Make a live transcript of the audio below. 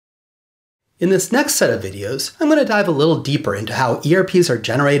In this next set of videos, I'm going to dive a little deeper into how ERPs are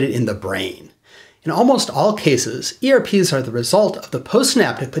generated in the brain. In almost all cases, ERPs are the result of the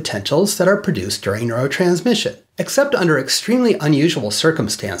postsynaptic potentials that are produced during neurotransmission. Except under extremely unusual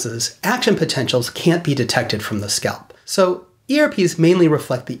circumstances, action potentials can't be detected from the scalp. So ERPs mainly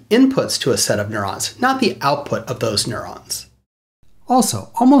reflect the inputs to a set of neurons, not the output of those neurons. Also,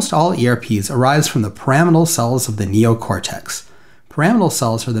 almost all ERPs arise from the pyramidal cells of the neocortex. Pyramidal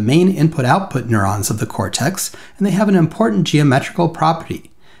cells are the main input-output neurons of the cortex, and they have an important geometrical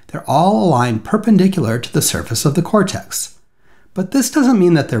property. They're all aligned perpendicular to the surface of the cortex. But this doesn't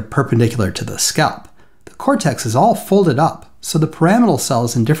mean that they're perpendicular to the scalp. The cortex is all folded up, so the pyramidal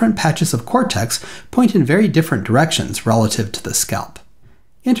cells in different patches of cortex point in very different directions relative to the scalp.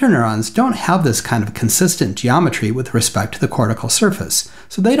 Interneurons don't have this kind of consistent geometry with respect to the cortical surface,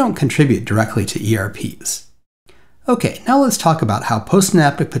 so they don't contribute directly to ERPs. Okay, now let's talk about how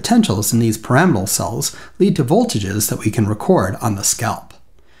postsynaptic potentials in these pyramidal cells lead to voltages that we can record on the scalp.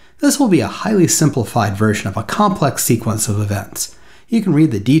 This will be a highly simplified version of a complex sequence of events. You can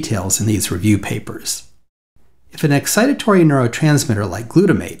read the details in these review papers. If an excitatory neurotransmitter like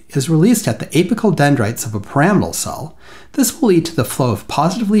glutamate is released at the apical dendrites of a pyramidal cell, this will lead to the flow of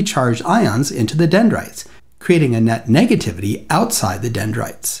positively charged ions into the dendrites, creating a net negativity outside the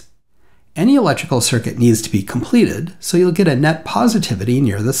dendrites. Any electrical circuit needs to be completed, so you'll get a net positivity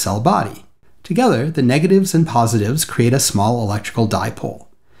near the cell body. Together, the negatives and positives create a small electrical dipole.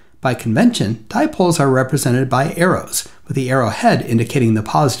 By convention, dipoles are represented by arrows, with the arrowhead indicating the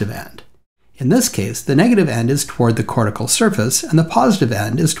positive end. In this case, the negative end is toward the cortical surface, and the positive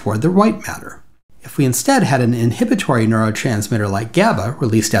end is toward the white matter. If we instead had an inhibitory neurotransmitter like GABA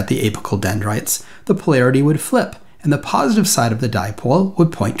released at the apical dendrites, the polarity would flip, and the positive side of the dipole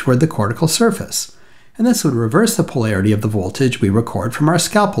would point toward the cortical surface, and this would reverse the polarity of the voltage we record from our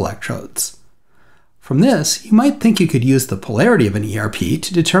scalp electrodes. From this, you might think you could use the polarity of an ERP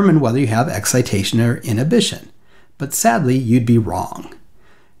to determine whether you have excitation or inhibition, but sadly, you'd be wrong.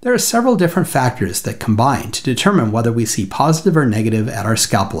 There are several different factors that combine to determine whether we see positive or negative at our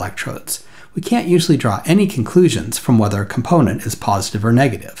scalp electrodes. We can't usually draw any conclusions from whether a component is positive or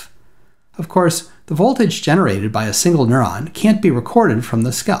negative. Of course, the voltage generated by a single neuron can't be recorded from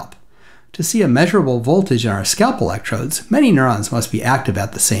the scalp. To see a measurable voltage in our scalp electrodes, many neurons must be active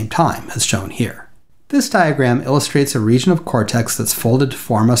at the same time, as shown here. This diagram illustrates a region of cortex that's folded to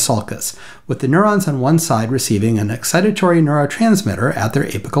form a sulcus, with the neurons on one side receiving an excitatory neurotransmitter at their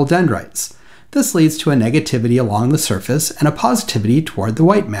apical dendrites. This leads to a negativity along the surface and a positivity toward the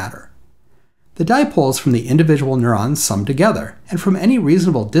white matter. The dipoles from the individual neurons sum together, and from any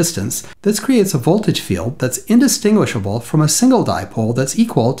reasonable distance, this creates a voltage field that's indistinguishable from a single dipole that's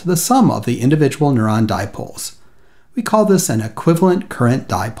equal to the sum of the individual neuron dipoles. We call this an equivalent current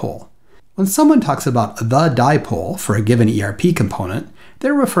dipole. When someone talks about the dipole for a given ERP component,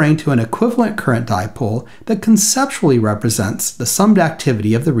 they're referring to an equivalent current dipole that conceptually represents the summed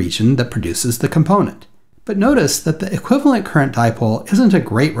activity of the region that produces the component. But notice that the equivalent current dipole isn't a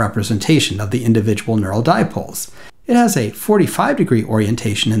great representation of the individual neural dipoles. It has a 45-degree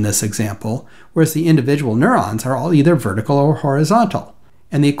orientation in this example, whereas the individual neurons are all either vertical or horizontal.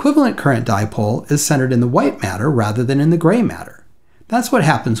 And the equivalent current dipole is centered in the white matter rather than in the gray matter. That's what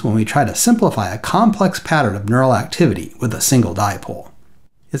happens when we try to simplify a complex pattern of neural activity with a single dipole.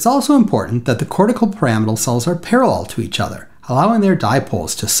 It's also important that the cortical pyramidal cells are parallel to each other, allowing their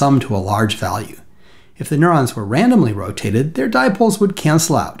dipoles to sum to a large value. If the neurons were randomly rotated, their dipoles would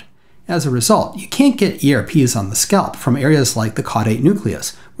cancel out. As a result, you can't get ERPs on the scalp from areas like the caudate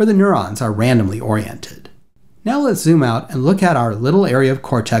nucleus, where the neurons are randomly oriented. Now let's zoom out and look at our little area of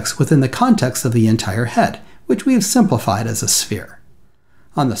cortex within the context of the entire head, which we've simplified as a sphere.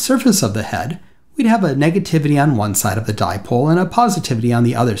 On the surface of the head, we'd have a negativity on one side of the dipole and a positivity on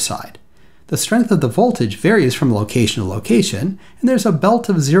the other side. The strength of the voltage varies from location to location, and there's a belt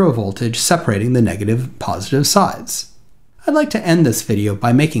of zero voltage separating the negative and positive sides. I'd like to end this video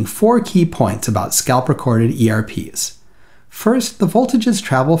by making 4 key points about scalp-recorded ERPs. First, the voltages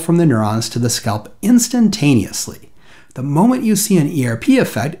travel from the neurons to the scalp instantaneously. The moment you see an ERP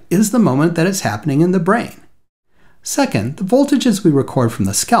effect is the moment that it's happening in the brain. Second, the voltages we record from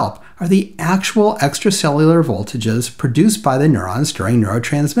the scalp are the actual extracellular voltages produced by the neurons during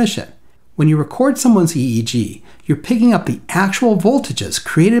neurotransmission. When you record someone's EEG, you're picking up the actual voltages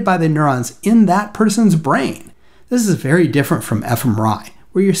created by the neurons in that person's brain. This is very different from fMRI,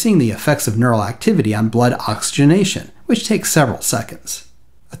 where you're seeing the effects of neural activity on blood oxygenation, which takes several seconds.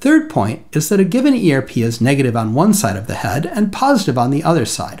 A third point is that a given ERP is negative on one side of the head and positive on the other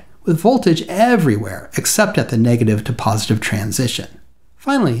side, with voltage everywhere except at the negative to positive transition.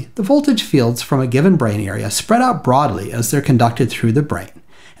 Finally, the voltage fields from a given brain area spread out broadly as they're conducted through the brain,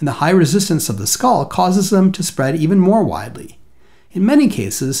 and the high resistance of the skull causes them to spread even more widely. In many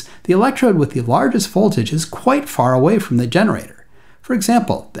cases, the electrode with the largest voltage is quite far away from the generator. For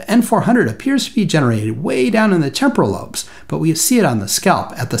example, the N400 appears to be generated way down in the temporal lobes, but we see it on the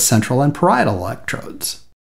scalp at the central and parietal electrodes.